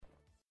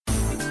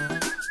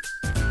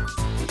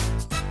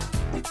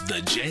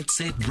The Jet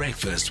Set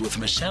Breakfast with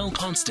Michelle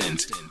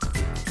Constant.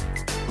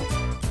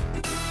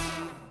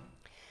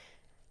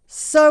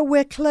 So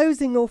we're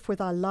closing off with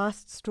our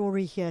last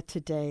story here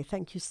today.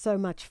 Thank you so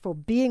much for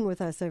being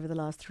with us over the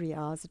last 3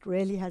 hours. It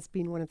really has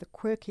been one of the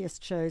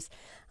quirkiest shows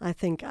I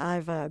think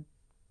I've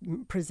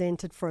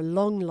presented for a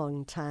long,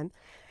 long time.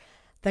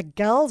 The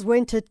girls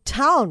went to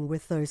town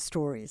with those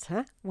stories,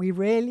 huh? We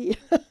really...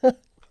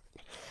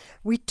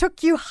 We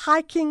took you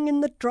hiking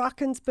in the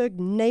Drakensberg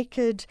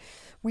naked.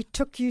 We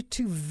took you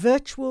to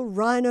virtual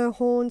rhino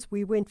horns.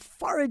 We went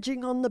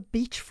foraging on the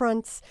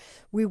beachfronts.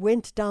 We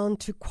went down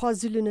to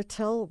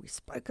KwaZulu-Natal. We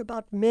spoke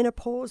about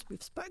menopause.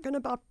 We've spoken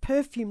about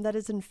perfume that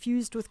is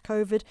infused with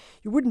COVID.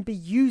 You wouldn't be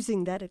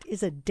using that. It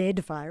is a dead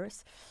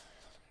virus.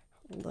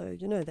 Although,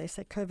 you know, they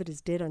say COVID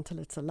is dead until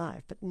it's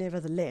alive. But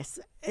nevertheless,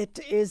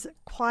 it is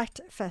quite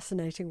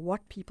fascinating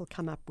what people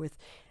come up with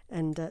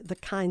and the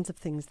kinds of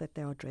things that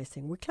they're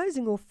addressing. We're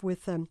closing off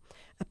with a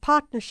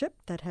partnership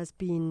that has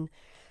been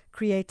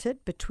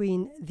created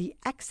between the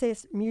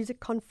ACCESS Music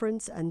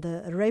Conference and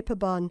the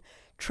Reeperbahn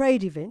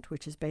Trade Event,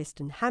 which is based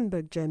in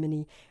Hamburg,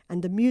 Germany,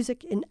 and the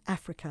Music in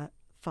Africa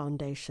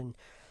Foundation.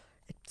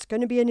 It's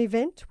going to be an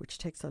event which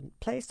takes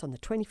place on the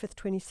 25th,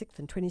 26th,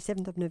 and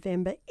 27th of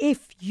November.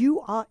 If you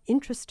are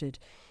interested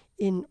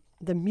in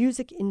the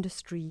music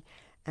industry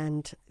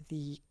and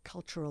the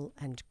cultural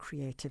and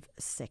creative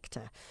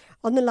sector.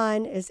 On the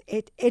line is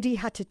Eddie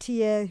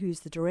Hatitye,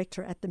 who's the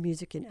director at the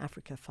Music in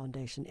Africa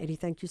Foundation. Eddie,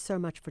 thank you so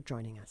much for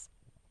joining us.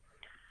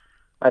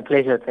 My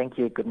pleasure. Thank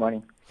you. Good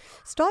morning.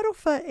 Start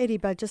off, Eddie,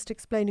 by just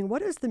explaining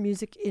what is the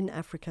Music in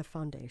Africa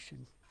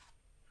Foundation?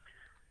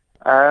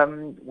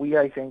 We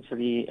are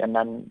essentially a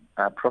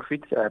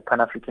non-profit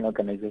Pan-African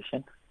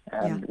organization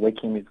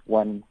working with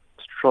one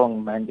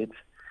strong mandate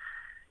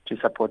to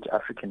support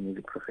African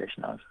music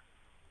professionals.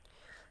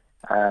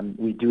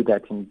 We do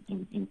that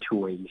in two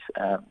ways.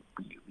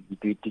 We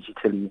do it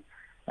digitally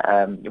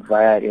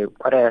via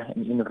quite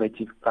an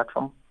innovative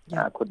platform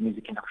called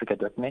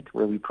musicinafrica.net,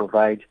 where we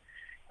provide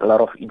a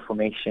lot of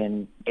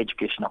information,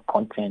 educational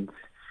content,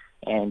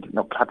 and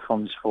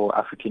platforms for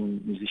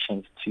African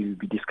musicians to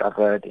be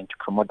discovered and to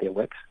promote their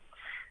works.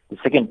 The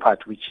second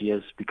part, which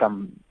has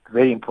become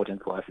very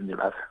important for us in the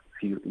last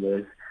few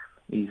years,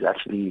 is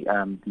actually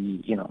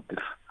the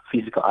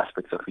physical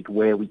aspects of it,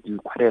 where we do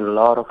quite a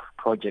lot of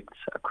projects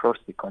across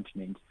the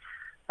continent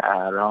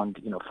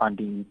around,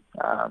 funding,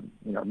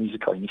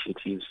 musical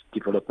initiatives,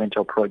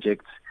 developmental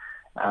projects,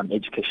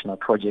 educational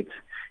projects,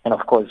 and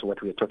of course,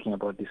 what we're talking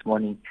about this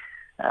morning,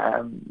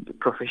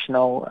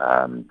 professional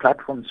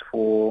platforms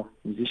for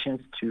musicians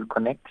to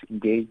connect,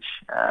 engage,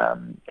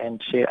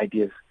 and share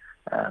ideas.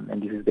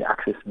 And this is the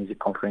ACCESS Music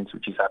Conference,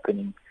 which is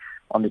happening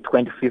on the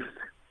 25th,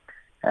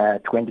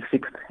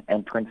 26th,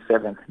 and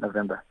 27th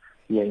November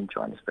here in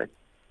Johannesburg.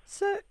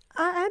 So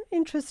I am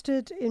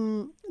interested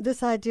in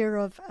this idea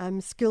of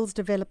skills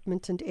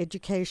development and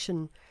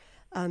education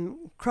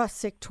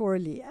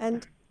cross-sectorally.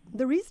 And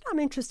the reason I'm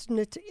interested in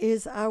it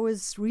is I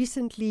was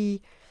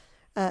recently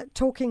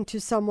talking to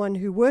someone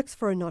who works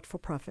for a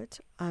not-for-profit.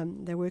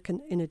 They work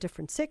in a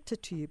different sector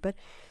to you, but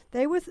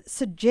they were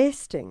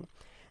suggesting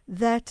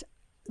that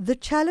the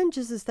challenge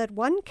is that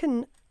one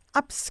can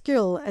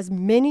upskill as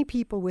many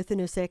people within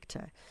a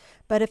sector,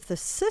 but if the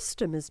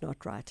system is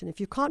not right and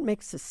if you can't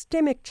make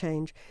systemic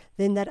change,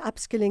 then that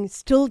upskilling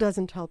still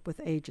doesn't help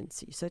with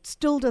agency. So it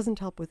still doesn't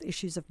help with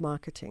issues of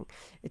marketing.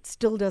 It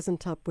still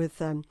doesn't help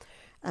with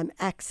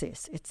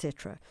access,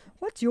 etc.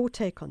 What's your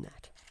take on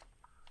that?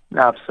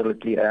 No,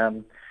 absolutely.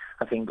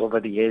 I think over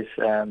the years,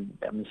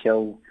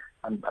 Michelle,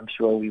 I'm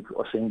sure we've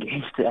also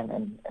engaged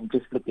and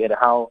just looked at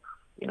how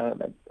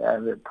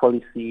the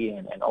policy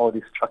and all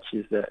these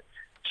structures that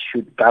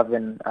should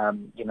govern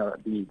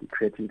the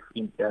creative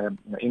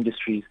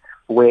industries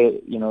where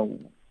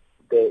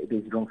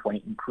there's room for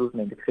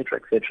improvement,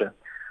 etc.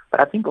 But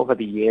I think over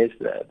the years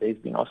there's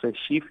been also a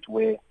shift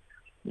where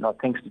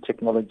thanks to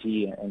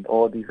technology and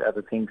all these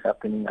other things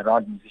happening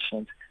around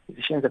musicians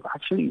have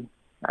actually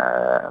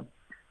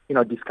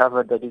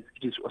discovered that it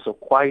is also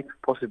quite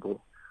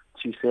possible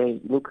to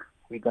say, look,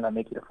 we're going to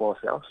make it for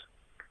ourselves.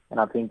 And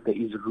I think there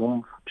is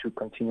room to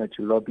continue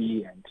to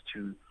lobby and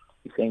to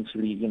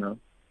essentially,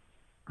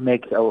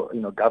 make our,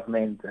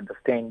 government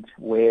understand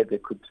where they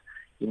could,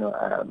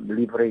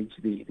 leverage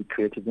the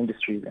creative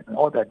industries and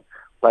all that.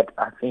 But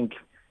I think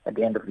at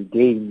the end of the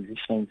day,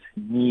 musicians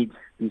need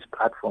these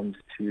platforms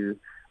to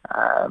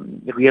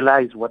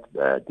realize what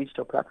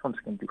digital platforms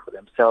can do for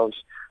themselves.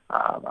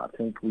 I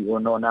think we all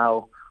know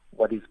now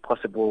what is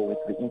possible with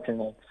the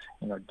internet,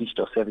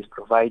 digital service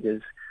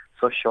providers,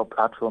 social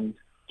platforms.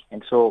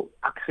 And so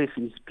ACCESS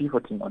is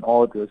pivoting on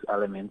all those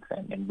elements,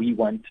 and we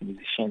want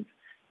musicians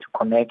to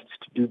connect,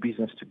 to do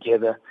business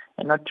together,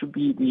 and not to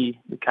be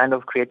the kind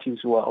of creatives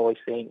who are always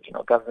saying,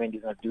 government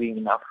is not doing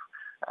enough.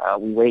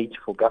 We wait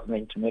for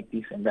government to make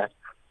this and that.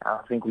 I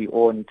think we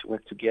all need to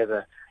work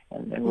together.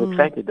 And we're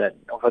excited that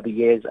over the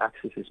years,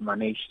 ACCESS has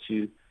managed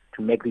to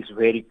make this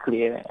very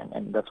clear.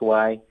 And that's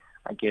why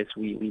I guess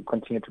we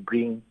continue to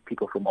bring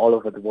people from all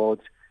over the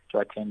world to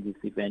attend this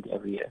event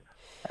every year.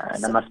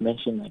 And I must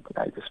mention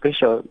that it's a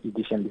special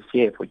edition this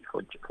year for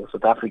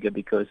South Africa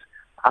because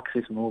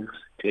ACCES moves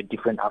to a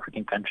different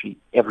African country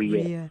every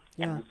year.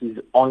 Yeah. And this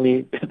is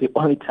only the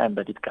only time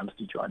that it comes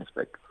to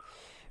Johannesburg.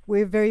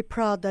 We're very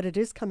proud that it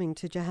is coming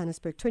to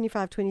Johannesburg.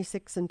 25,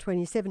 26 and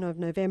 27 of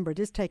November. It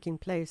is taking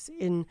place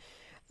in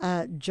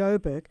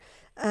Joburg.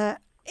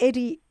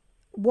 Eddie,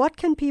 what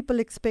can people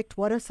expect?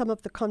 What are some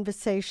of the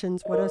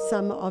conversations? What are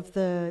some of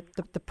the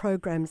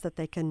programs that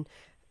they can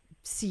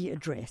see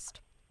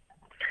addressed?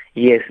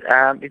 Yes,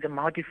 it's a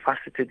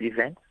multifaceted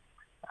event.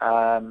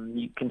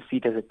 You can see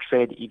it as a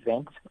trade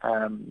event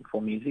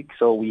for music.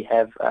 So we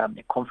have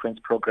a conference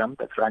program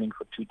that's running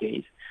for 2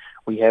 days.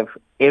 We have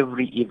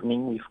every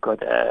evening we've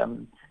got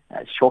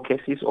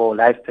showcases or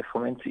live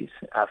performances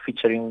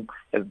featuring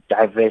a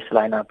diverse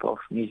lineup of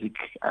music,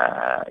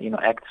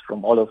 acts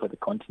from all over the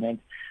continent.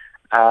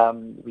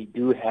 We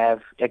do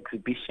have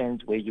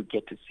exhibitions where you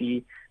get to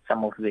see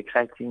some of the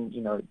exciting,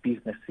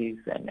 businesses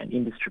and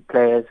industry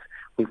players.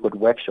 We've got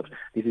workshops.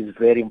 This is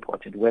very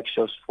important.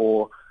 Workshops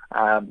for,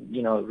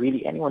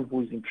 really anyone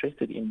who is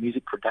interested in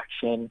music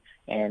production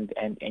and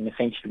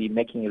essentially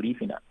making a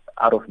living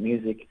out of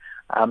music.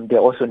 There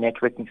are also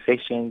networking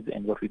sessions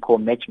and what we call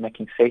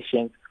matchmaking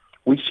sessions,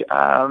 which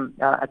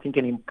I think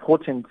an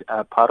important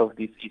part of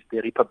this is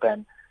the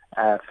Reeperbahn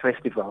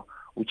Festival,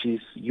 which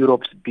is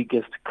Europe's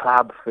biggest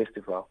club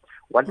festival.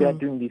 What they are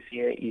doing this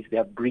year is they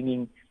are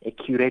bringing a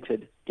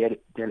curated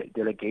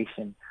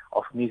delegation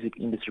of music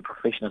industry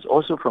professionals,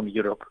 also from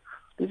Europe.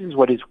 This is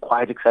what is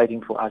quite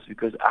exciting for us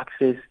because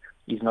ACCES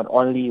is not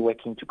only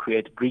working to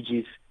create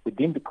bridges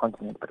within the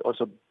continent, but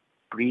also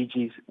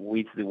bridges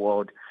with the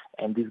world.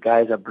 And these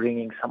guys are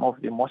bringing some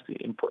of the most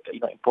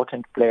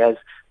important players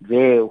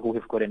there who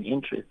have got an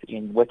interest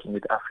in working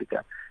with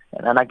Africa.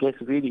 And I guess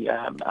really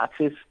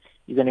ACCES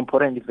is an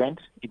important event.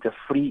 It's a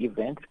free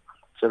event.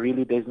 So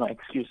really there's no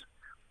excuse.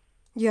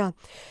 Yeah.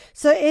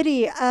 So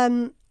Eddie,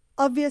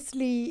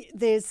 obviously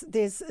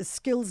there's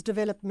skills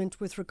development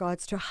with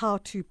regards to how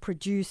to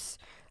produce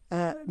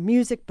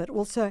music, but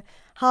also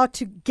how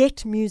to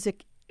get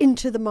music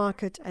into the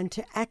market and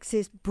to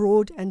access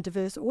broad and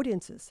diverse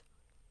audiences.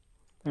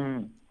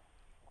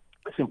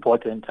 It's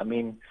important. I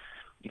mean,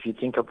 if you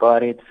think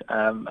about it,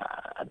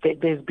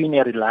 there's been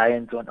a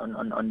reliance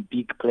on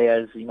big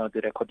players,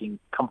 the recording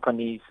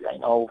companies. I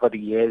know over the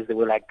years they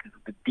were like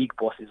the big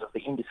bosses of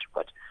the industry,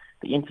 but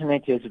the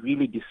internet has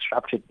really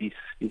disrupted this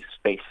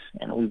space.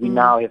 And we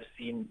now have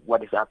seen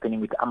what is happening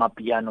with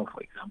Amapiano,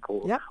 for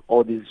example,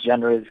 all these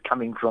genres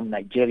coming from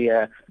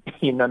Nigeria,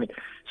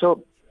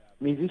 So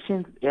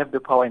musicians have the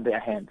power in their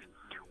hands.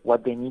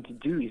 What they need to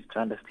do is to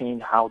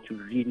understand how to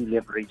really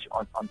leverage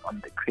on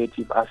the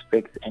creative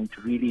aspects and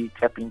to really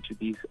tap into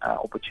these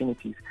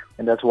opportunities.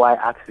 And that's why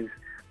ACCES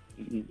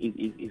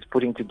is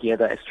putting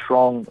together a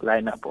strong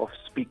lineup of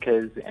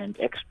speakers and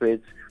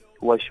experts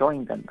who are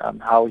showing them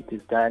how it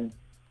is done.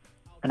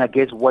 And I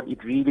guess what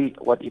it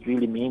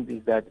really means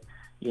is that,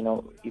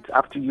 it's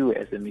up to you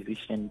as a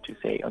musician to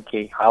say,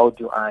 okay, how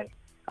do I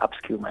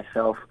upskill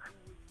myself?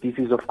 This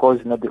is, of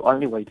course, not the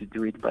only way to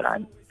do it, but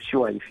I'm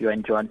sure if you're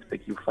in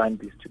Johannesburg, you find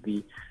this to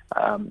be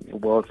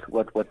worth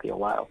their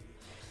while.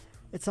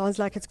 It sounds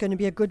like it's going to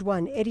be a good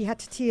one. Eddie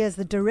Hatitye is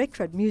the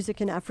director at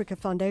Music in Africa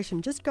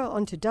Foundation. Just go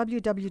on to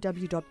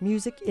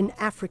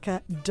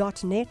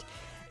www.musicinafrica.net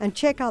and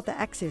check out the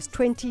ACCES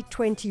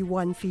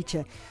 2021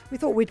 feature. We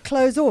thought we'd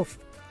close off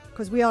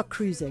because we are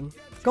cruising.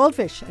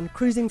 Goldfish and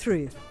cruising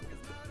through.